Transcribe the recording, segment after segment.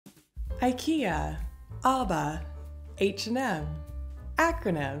IKEA, ABBA, H&M,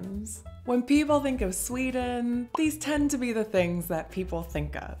 acronyms. When people think of Sweden, these tend to be the things that people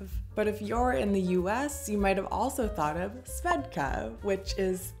think of. But if you're in the US, you might have also thought of Svedka, which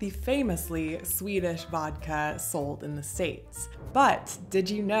is the famously Swedish vodka sold in the States. But did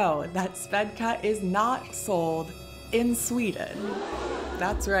you know that Svedka is not sold in Sweden?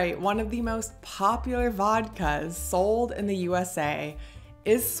 That's right, one of the most popular vodkas sold in the USA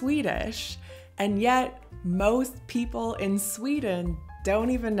is Swedish, and yet most people in Sweden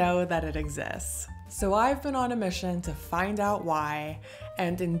don't even know that it exists. So I've been on a mission to find out why,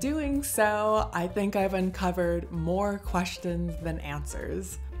 and in doing so, I think I've uncovered more questions than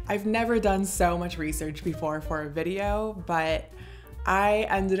answers. I've never done so much research before for a video, but I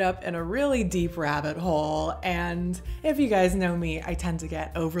ended up in a really deep rabbit hole, and if you guys know me, I tend to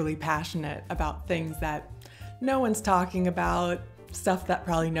get overly passionate about things that no one's talking about, stuff that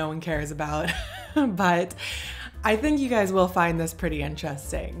probably no one cares about, but I think you guys will find this pretty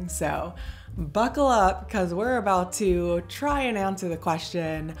interesting. So buckle up, because we're about to try and answer the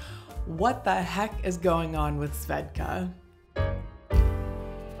question, what the heck is going on with Svedka?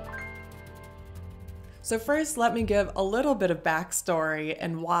 So first, let me give a little bit of backstory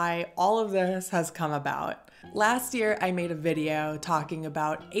and why all of this has come about. Last year, I made a video talking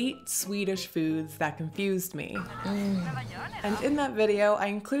about 8 Swedish foods that confused me. And in that video, I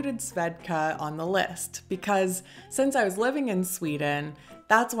included Svedka on the list because since I was living in Sweden,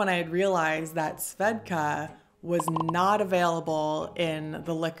 that's when I had realized that Svedka was not available in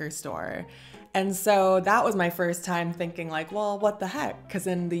the liquor store. And so that was my first time thinking like, well, what the heck? Because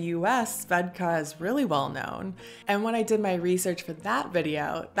in the US, Svedka is really well known. And when I did my research for that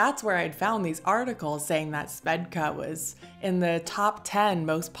video, that's where I'd found these articles saying that Svedka was in the top 10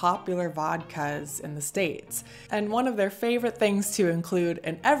 most popular vodkas in the States. And one of their favorite things to include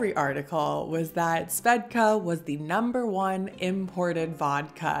in every article was that Svedka was the #1 imported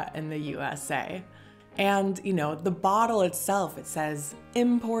vodka in the USA. And, you know, the bottle itself, it says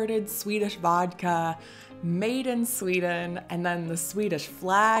imported Swedish vodka, made in Sweden, and then the Swedish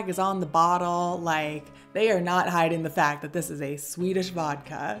flag is on the bottle. Like, they are not hiding the fact that this is a Swedish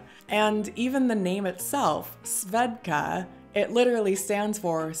vodka. And even the name itself, Svedka, it literally stands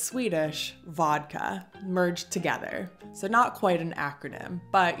for Swedish vodka merged together. So not quite an acronym,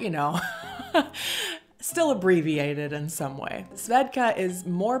 but you know, still abbreviated in some way. Svedka is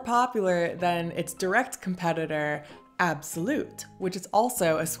more popular than its direct competitor, Absolut, which is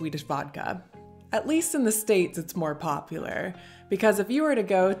also a Swedish vodka. At least in the States, it's more popular, because if you were to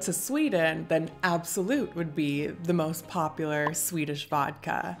go to Sweden, then Absolut would be the most popular Swedish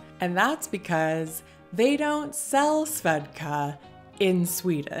vodka. And that's because they don't sell Svedka in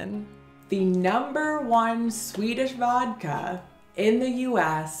Sweden. The #1 Swedish vodka in the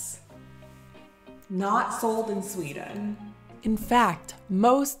US, not sold in Sweden. In fact,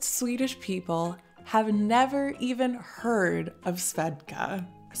 most Swedish people have never even heard of Svedka.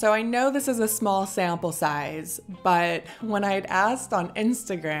 So I know this is a small sample size, but when I'd asked on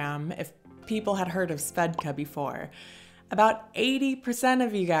Instagram if people had heard of Svedka before, about 80%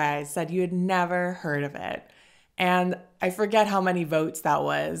 of you guys said you had never heard of it. And I forget how many votes that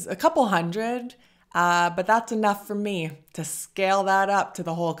was, a couple hundred. But that's enough for me to scale that up to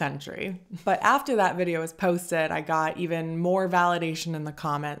the whole country. But after that video was posted, I got even more validation in the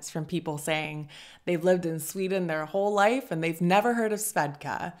comments from people saying they've lived in Sweden their whole life and they've never heard of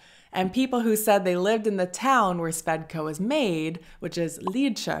Svedka. And people who said they lived in the town where Svedka was made, which is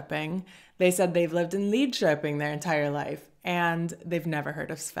Lidköping, they said they've lived in Lidköping their entire life and they've never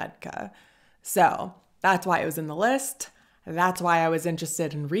heard of Svedka. So that's why it was in the list. That's why I was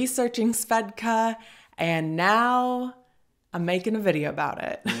interested in researching Svedka, and now I'm making a video about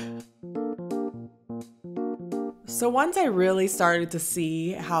it. So once I really started to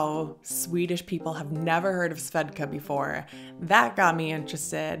see how Swedish people have never heard of Svedka before, that got me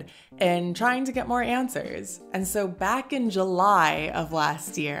interested in trying to get more answers. And so back in July of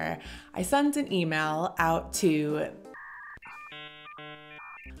last year, I sent an email out to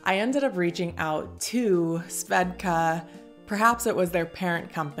I ended up reaching out to Svedka. Perhaps it was their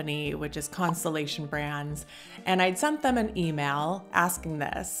parent company, which is Constellation Brands, and I'd sent them an email asking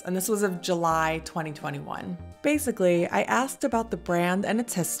this, and this was of July 2021. Basically, I asked about the brand and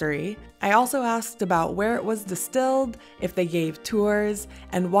its history. I also asked about where it was distilled, if they gave tours,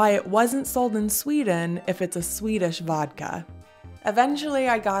 and why it wasn't sold in Sweden if it's a Swedish vodka. Eventually,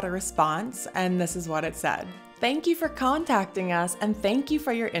 I got a response, and this is what it said. Thank you for contacting us, and thank you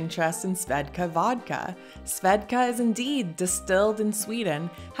for your interest in Svedka vodka. Svedka is indeed distilled in Sweden,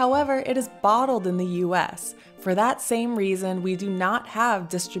 however, it is bottled in the US. For that same reason, we do not have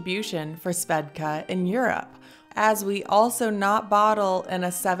distribution for Svedka in Europe, as we also not bottle in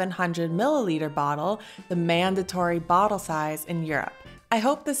a 700 milliliter bottle, the mandatory bottle size in Europe. I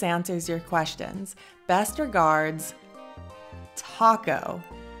hope this answers your questions. Best regards, Taco.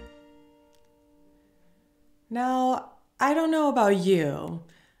 Now, I don't know about you,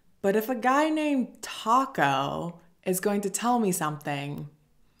 but if a guy named Taco is going to tell me something,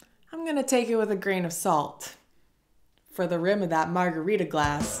 I'm gonna take it with a grain of salt for the rim of that margarita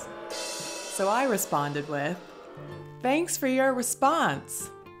glass. So I responded with, "Thanks for your response,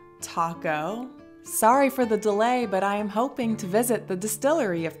 Taco. Sorry for the delay, but I am hoping to visit the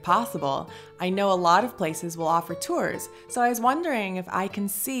distillery if possible. I know a lot of places will offer tours, so I was wondering if I can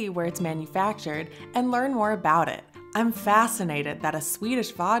see where it's manufactured and learn more about it. I'm fascinated that a Swedish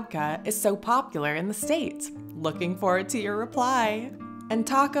vodka is so popular in the States. Looking forward to your reply." And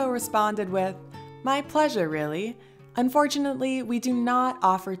Taco responded with, "My pleasure, really. Unfortunately, we do not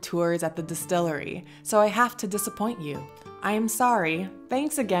offer tours at the distillery, so I have to disappoint you. I am sorry.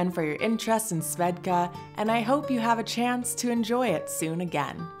 Thanks again for your interest in Svedka, and I hope you have a chance to enjoy it soon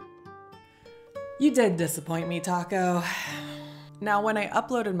again." You did disappoint me, Taco. Now, when I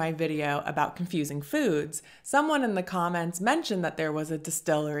uploaded my video about confusing foods, someone in the comments mentioned that there was a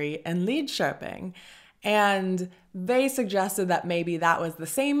distillery in Lidköping, and they suggested that maybe that was the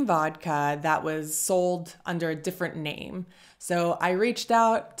same vodka that was sold under a different name. So I reached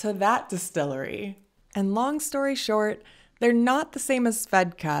out to that distillery. And long story short, they're not the same as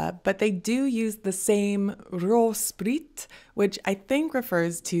Svedka, but they do use the same raw sprit, which I think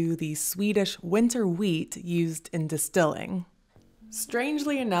refers to the Swedish winter wheat used in distilling.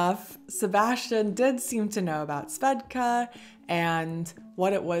 Strangely enough, Sebastian did seem to know about Svedka and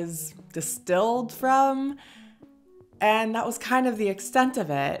what it was distilled from, and that was kind of the extent of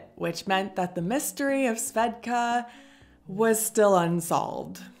it, which meant that the mystery of Svedka was still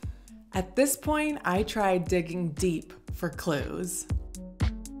unsolved. At this point, I tried digging deep for clues.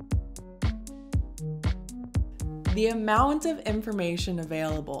 The amount of information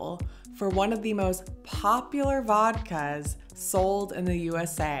available for one of the most popular vodkas sold in the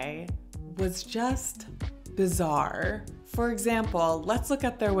USA was just bizarre. For example, let's look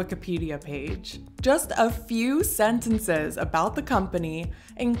at their Wikipedia page. Just a few sentences about the company,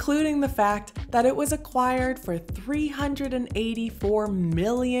 including the fact that it was acquired for $384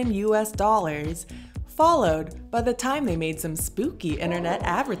 million US, followed by the time they made some spooky internet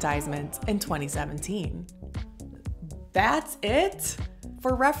advertisements in 2017. That's it?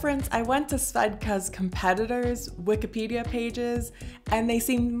 For reference, I went to Svedka's competitors' Wikipedia pages, and they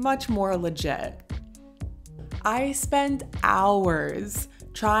seemed much more legit. I spent hours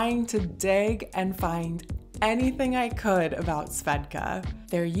trying to dig and find anything I could about Svedka.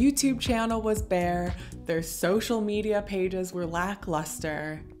 Their YouTube channel was bare, their social media pages were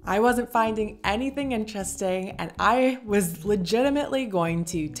lackluster. I wasn't finding anything interesting, and I was legitimately going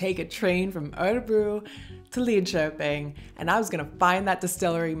to take a train from Örebro to Lidköping, and I was gonna find that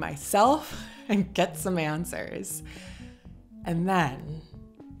distillery myself and get some answers. And then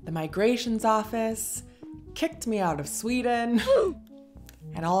the migrations office kicked me out of Sweden,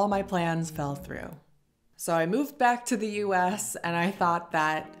 and all my plans fell through. So I moved back to the US, and I thought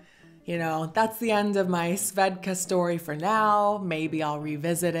that, that's the end of my Svedka story for now. Maybe I'll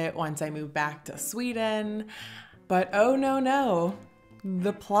revisit it once I move back to Sweden. But oh no,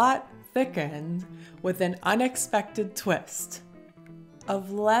 the plot thickened with an unexpected twist of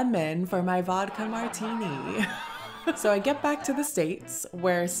lemon for my vodka martini. So I get back to the States,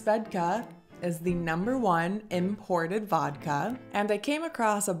 where Svedka is the #1 imported vodka, and I came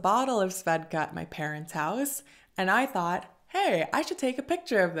across a bottle of Svedka at my parents' house, and I thought, hey, I should take a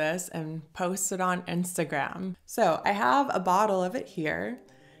picture of this and post it on Instagram. So I have a bottle of it here,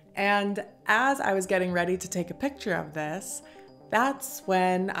 and as I was getting ready to take a picture of this, that's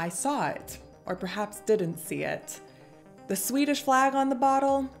when I saw it, or perhaps didn't see it. The Swedish flag on the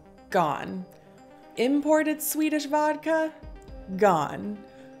bottle, gone. Imported Swedish vodka, gone.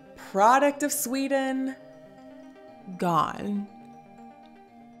 Product of Sweden, gone.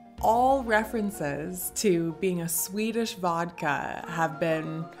 All references to being a Swedish vodka have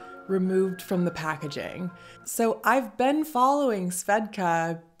been removed from the packaging. So I've been following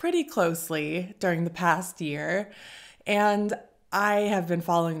Svedka pretty closely during the past year, and I have been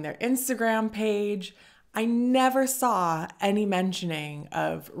following their Instagram page. I never saw any mentioning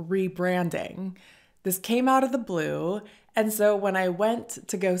of rebranding. This came out of the blue, and so when I went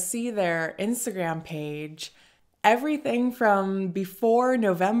to go see their Instagram page, Everything from before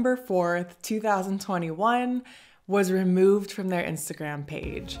November 4th, 2021 was removed from their Instagram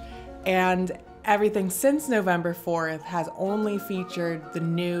page. And everything since November 4th has only featured the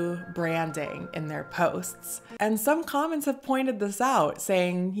new branding in their posts. And some comments have pointed this out,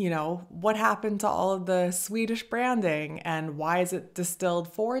 saying, you know, what happened to all of the Swedish branding and why is it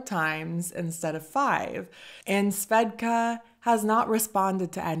distilled 4 times instead of 5? And Svedka has not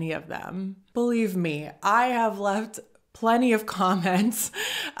responded to any of them. Believe me, I have left plenty of comments.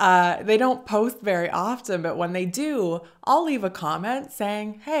 They don't post very often, but when they do, I'll leave a comment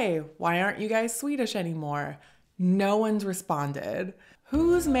saying, hey, why aren't you guys Swedish anymore? No one's responded.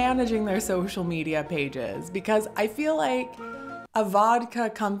 Who's managing their social media pages? Because I feel like a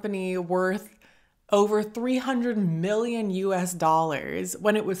vodka company worth over 300 million US dollars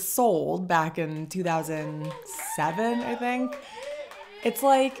when it was sold back in 2007, I think. It's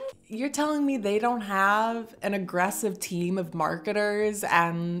like, you're telling me they don't have an aggressive team of marketers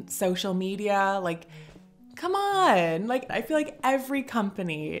and social media? Like, come on. Like, I feel like every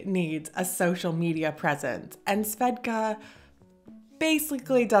company needs a social media presence, and Svedka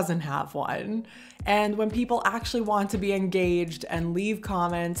basically doesn't have one. And when people actually want to be engaged and leave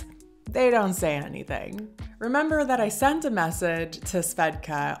comments, they don't say anything. Remember that I sent a message to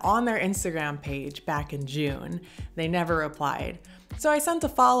Svedka on their Instagram page back in June. They never replied. So I sent a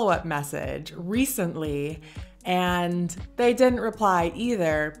follow-up message recently and they didn't reply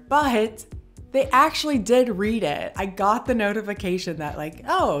either, but they actually did read it. I got the notification that like,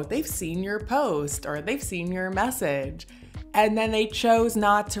 oh, they've seen your post or they've seen your message, and then they chose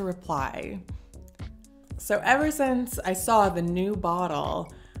not to reply. So ever since I saw the new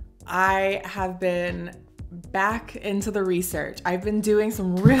bottle, I have been back into the research. I've been doing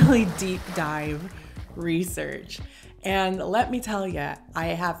some really deep dive research. And let me tell you, I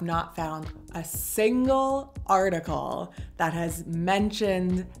have not found a single article that has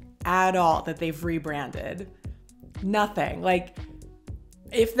mentioned at all that they've rebranded. Nothing. Like,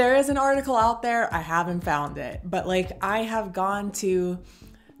 if there is an article out there, I haven't found it. But like, I have gone to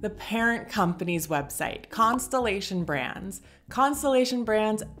the parent company's website, Constellation Brands. Constellation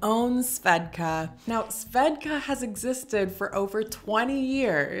Brands owns Svedka. Now, Svedka has existed for over 20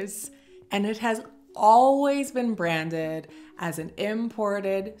 years, and it has always been branded as an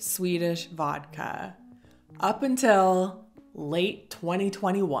imported Swedish vodka up until late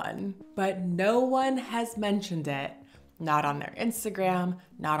 2021. But no one has mentioned it. Not on their Instagram,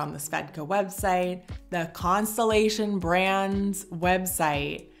 not on the Svedka website. The Constellation Brands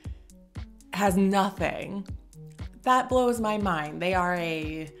website has nothing. That blows my mind. They are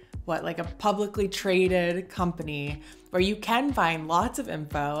a publicly traded company where you can find lots of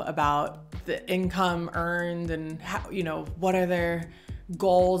info about the income earned and how, you know, what are their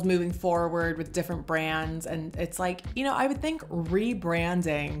goals moving forward with different brands. And it's like, you know, I would think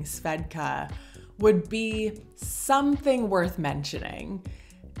rebranding Svedka would be something worth mentioning.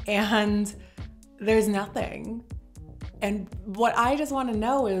 And there's nothing. And what I just want to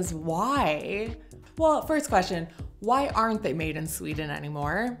know is why? Well, first question, why aren't they made in Sweden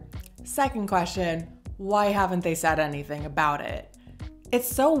anymore? Second question, why haven't they said anything about it? It's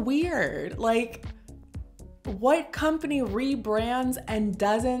so weird. Like, what company rebrands and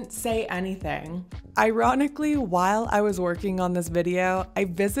doesn't say anything? Ironically, while I was working on this video, I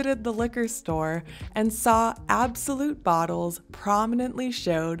visited the liquor store and saw Absolut bottles prominently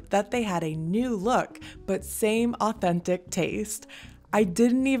showed that they had a new look, but same authentic taste. I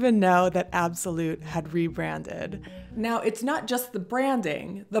didn't even know that Absolut had rebranded. Now, it's not just the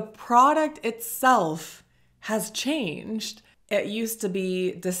branding. The product itself has changed. It used to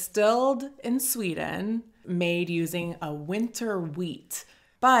be distilled in Sweden, made using a winter wheat.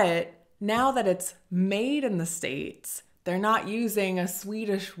 But now that it's made in the States, they're not using a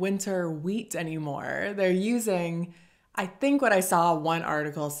Swedish winter wheat anymore. They're using, I think what I saw one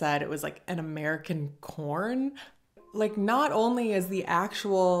article said it was like an American corn. Like, not only is the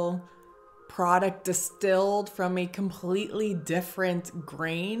actual product distilled from a completely different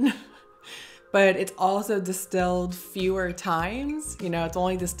grain, but it's also distilled fewer times. You know, it's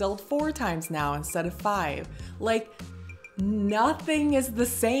only distilled 4 times now instead of 5. Like, nothing is the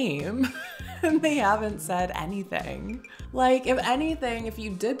same. And they haven't said anything. Like, if anything, if you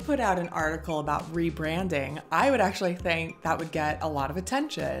did put out an article about rebranding, I would actually think that would get a lot of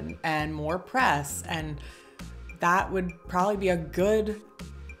attention and more press, and that would probably be a good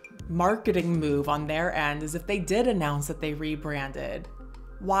marketing move on their end, is if they did announce that they rebranded.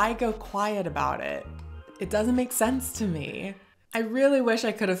 Why go quiet about it? It doesn't make sense to me. I really wish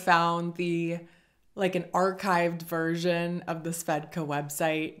I could have found an archived version of the Svedka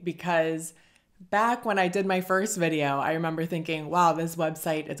website, because Back when I did my first video, I remember thinking, wow, this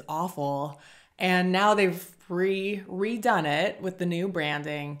website is awful. And now they've redone it with the new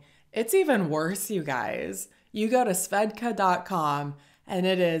branding. It's even worse, you guys. You go to svedka.com and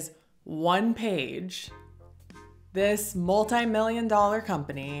it is one page. This multi-million-dollar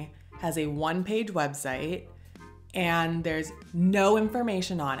company has a one-page website and there's no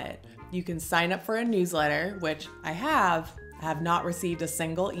information on it. You can sign up for a newsletter, which I have not received a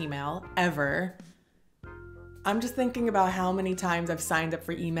single email ever. I'm just thinking about how many times I've signed up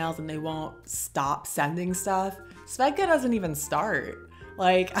for emails and they won't stop sending stuff. Svedka doesn't even start.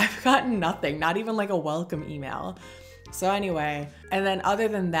 Like, I've gotten nothing, not even like a welcome email. So anyway, and then other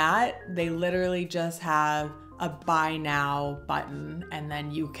than that, they literally just have a buy now button and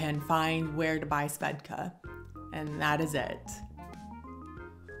then you can find where to buy Svedka. And that is it.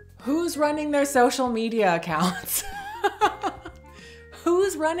 Who's running their social media accounts?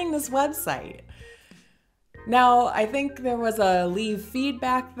 Who's running this website? Now, I think there was a leave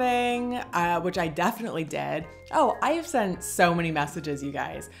feedback thing, which I definitely did. Oh, I have sent so many messages, you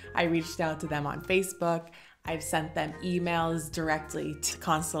guys. I reached out to them on Facebook. I've sent them emails directly to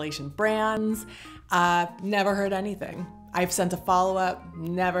Constellation Brands. Never heard anything. I've sent a follow-up,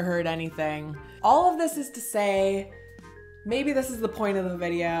 never heard anything. All of this is to say, maybe this is the point of the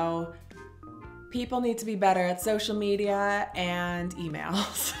video. People need to be better at social media and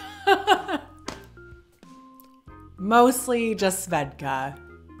emails. Mostly just Svedka.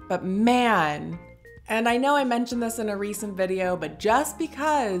 But man, and I know I mentioned this in a recent video, but just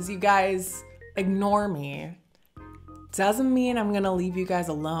because you guys ignore me doesn't mean I'm gonna leave you guys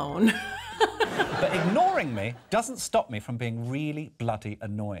alone. But ignoring me doesn't stop me from being really bloody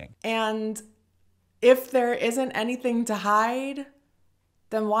annoying. And if there isn't anything to hide,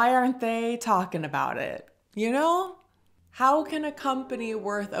 then why aren't they talking about it? You know? How can a company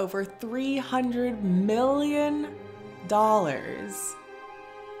worth over $300 million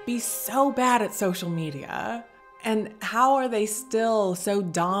be so bad at social media? And how are they still so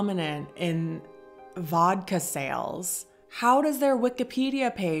dominant in vodka sales? How does their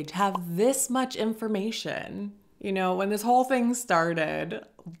Wikipedia page have this much information? You know, when this whole thing started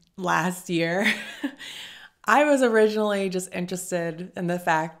last year, I was originally just interested in the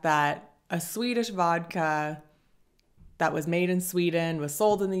fact that a Swedish vodka that was made in Sweden was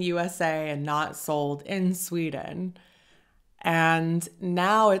sold in the USA and not sold in Sweden. And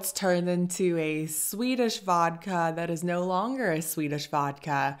now it's turned into a Swedish vodka that is no longer a Swedish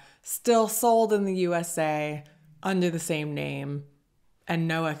vodka, still sold in the USA under the same name and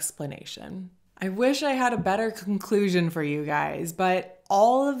no explanation. I wish I had a better conclusion for you guys, but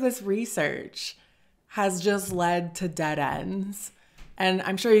all of this research has just led to dead ends. And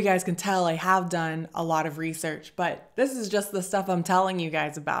I'm sure you guys can tell I have done a lot of research, but this is just the stuff I'm telling you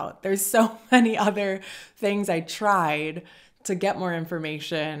guys about. There's so many other things I tried to get more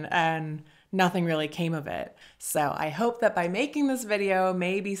information and nothing really came of it. So I hope that by making this video,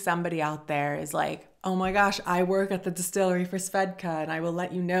 maybe somebody out there is like, oh my gosh, I work at the distillery for Svedka and I will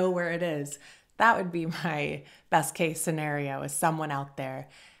let you know where it is. That would be my best case scenario, is someone out there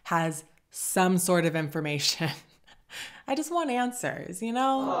has some sort of information. I just want answers, you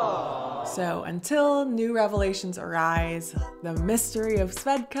know? Aww. So until new revelations arise, the mystery of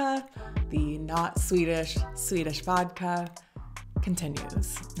Svedka, the not Swedish vodka,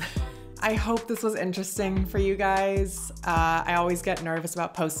 continues. I hope this was interesting for you guys. I always get nervous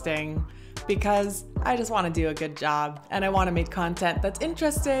about posting because I just want to do a good job and I want to make content that's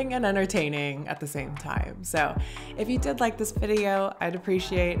interesting and entertaining at the same time. So if you did like this video, I'd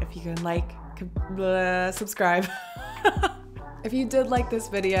appreciate if you can subscribe. If you did like this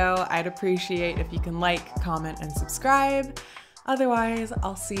video, I'd appreciate if you can like, comment, and subscribe. Otherwise,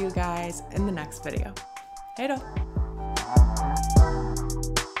 I'll see you guys in the next video. Hej då!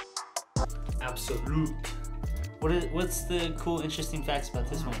 Absolut. What's the cool, interesting facts about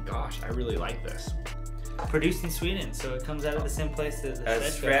this one? Gosh, I really like this. Produced in Sweden, so it comes out of the same place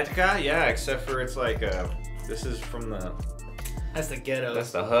as Svedka, yeah, except for it's like this is from the. That's the ghetto.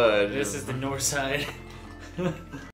 That's the hood. This is the north side.